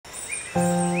A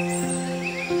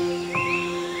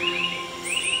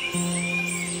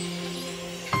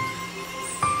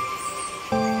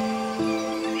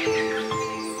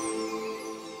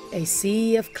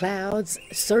sea of clouds,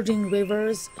 surging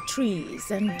rivers,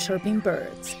 trees, and chirping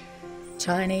birds.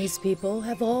 Chinese people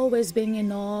have always been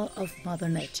in awe of Mother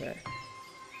Nature.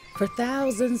 For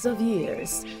thousands of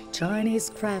years, Chinese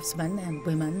craftsmen and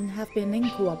women have been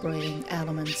incorporating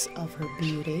elements of her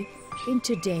beauty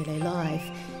into daily life,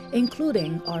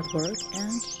 including artwork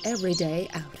and everyday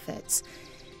outfits.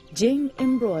 Jing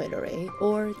Embroidery,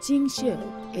 or Jing Xiu,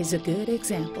 is a good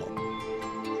example.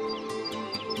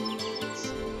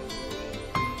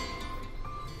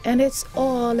 And it's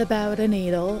all about a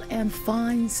needle and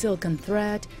fine silken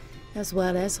thread, as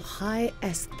well as high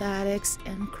aesthetics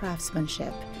and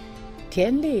craftsmanship.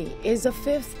 Tian Li is a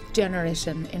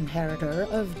fifth-generation inheritor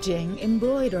of Jing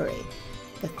Embroidery.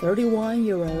 The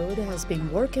 31-year-old has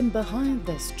been working behind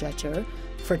this stretcher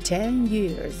for 10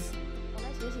 years.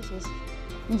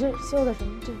 你这绣的什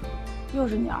么？这又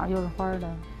是鸟又是花的。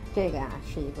这个呀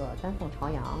是一个丹凤朝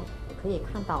阳，可以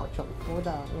看到整幅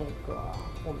的那个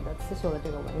我们的刺绣的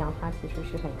这个纹样，它其实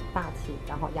是很大气，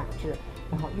然后雅致，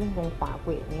然后雍容华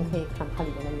贵。您可以看它里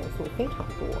面的元素非常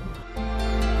多。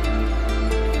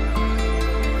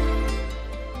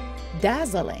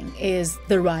Dazzling is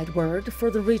the right word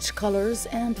for the rich colors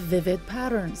and vivid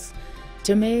patterns.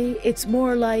 To me, it's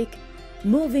more like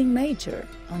moving nature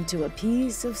onto a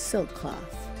piece of silk cloth.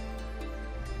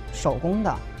 手工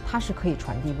的，它是可以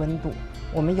传递温度。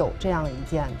我们有这样一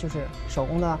件，就是手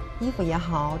工的衣服也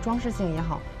好，装饰性也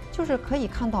好，就是可以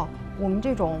看到我们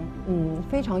这种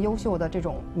非常优秀的这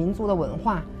种民族的文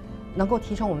化，能够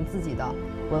提升我们自己的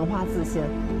文化自信，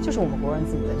就是我们国人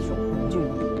自己的这种凝聚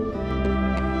力。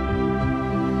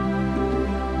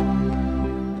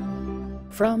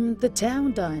 From the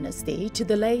Tang Dynasty to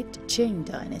the late Qing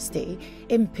Dynasty,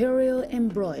 imperial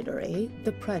embroidery,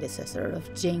 the predecessor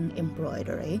of Jing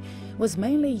Embroidery, was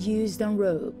mainly used on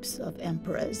robes of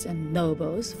emperors and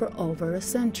nobles for over a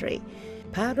century.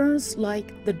 Patterns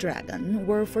like the dragon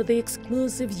were for the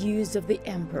exclusive use of the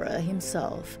emperor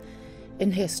himself.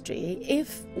 In history,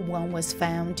 if one was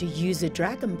found to use a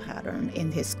dragon pattern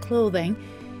in his clothing,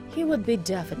 he would be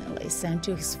definitely sent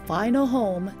to his final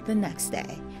home the next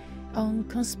day, on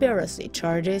conspiracy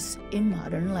charges in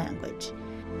modern language.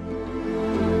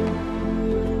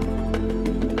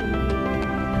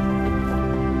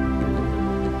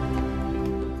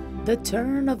 The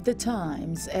turn of the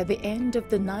times at the end of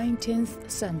the 19th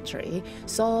century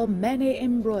saw many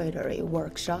embroidery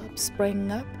workshops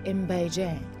spring up in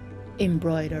Beijing.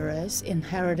 Embroiderers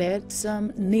inherited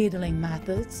some needling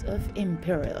methods of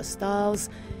imperial styles,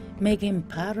 making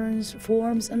patterns,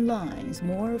 forms, and lines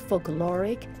more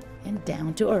folkloric and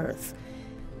down-to-earth.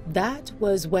 That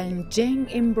was when Jing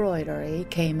Embroidery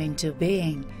came into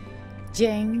being.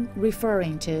 Jing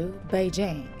referring to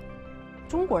Beijing.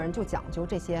 中国人就讲究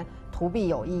这些图币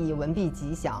有益、文币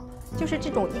吉祥，就是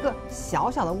这种一个小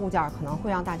小的物件，可能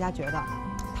会让大家觉得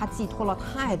它寄托了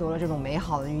太多的这种美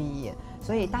好的寓意，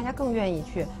所以大家更愿意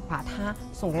去把它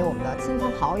送给我们的亲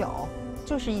朋好友，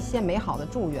就是一些美好的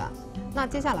祝愿。那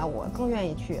接下来我更愿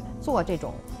意去做这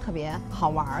种特别好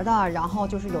玩的，然后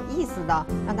就是有意思的，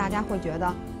让大家会觉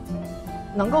得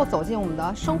能够走进我们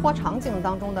的生活场景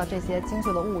当中的这些精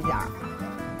绣的物件。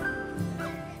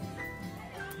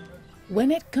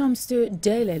 When it comes to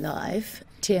daily life,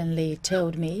 Tian Li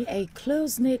told me a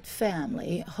close-knit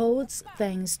family holds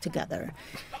things together.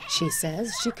 She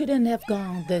says she couldn't have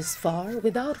gone this far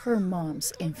without her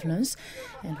mom's influence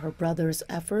and her brother's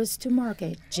efforts to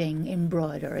market Jing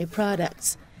Embroidery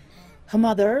products. Her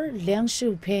mother, Liang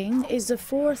Shuping, is a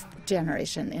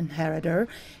fourth-generation inheritor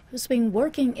who's been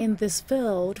working in this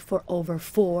field for over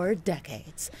 4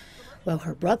 decades, while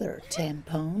her brother, Tian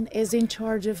Peng, is in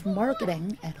charge of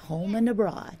marketing at home and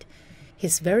abroad.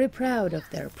 He's very proud of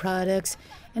their products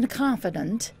and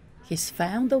confident he's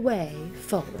found the way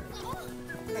forward.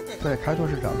 在开拓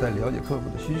市场，在了解客户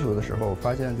的需求的时候，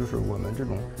发现就是我们这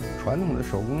种传统的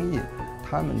手工艺，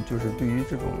他们就是对于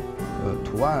这种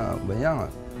图案啊、纹样啊，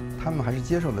他们还是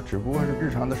接受的，只不过是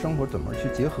日常的生活怎么去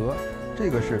结合，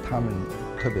这个是他们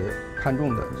特别看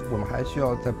重的。我们还需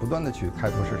要在不断的去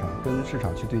开拓市场，跟市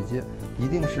场去对接，一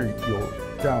定是有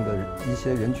这样的一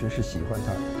些人群是喜欢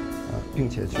它，并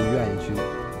且去愿意去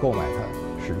购买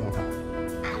它、使用它。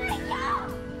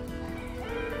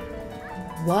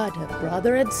 What a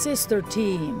brother and sister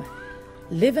team!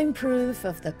 Living proof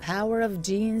of the power of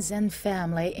genes and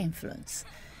family influence.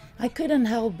 I couldn't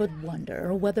help but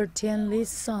wonder whether Tian Li's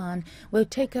son will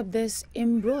take up this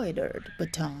embroidered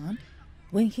baton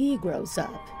when he grows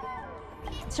up.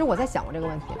 其实我在想过这个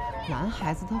问题，男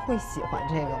孩子他会喜欢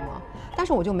这个吗？但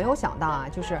是我就没有想到啊，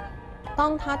就是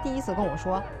当他第一次跟我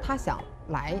说他想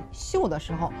来绣的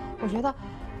时候，我觉得，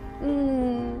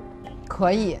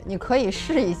可以，你可以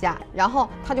试一下。然后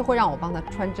他就会让我帮他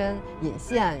穿针、引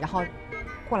线，然后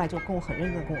过来就跟我很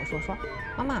认真的跟我说，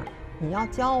妈妈，你要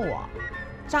教我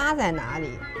扎在哪里，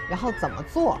然后怎么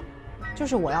做，就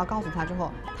是我要告诉他之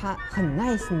后，他很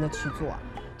耐心的去做。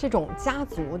这种家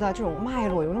族的这种脉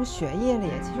络，有种血液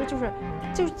里，其实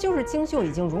就是精绣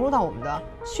已经融入到我们的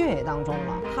血液当中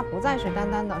了。它不再是单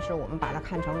单的是我们把它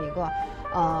看成一个，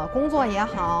工作也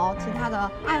好，其他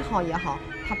的爱好也好，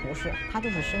它不是，它就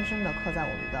是深深的刻在我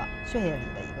们的血液里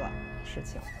的一个事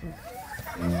情。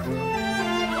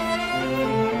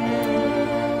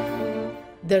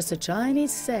There's a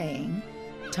Chinese saying,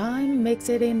 time makes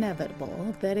it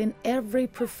inevitable that in every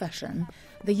profession,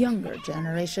 the younger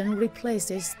generation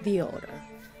replaces the older.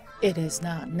 It is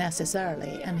not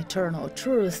necessarily an eternal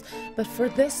truth, but for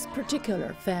this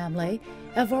particular family,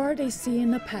 I've already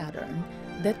seen a pattern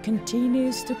that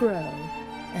continues to grow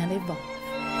and evolve.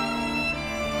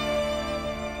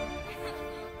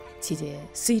 期间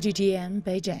CGTN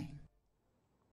北京。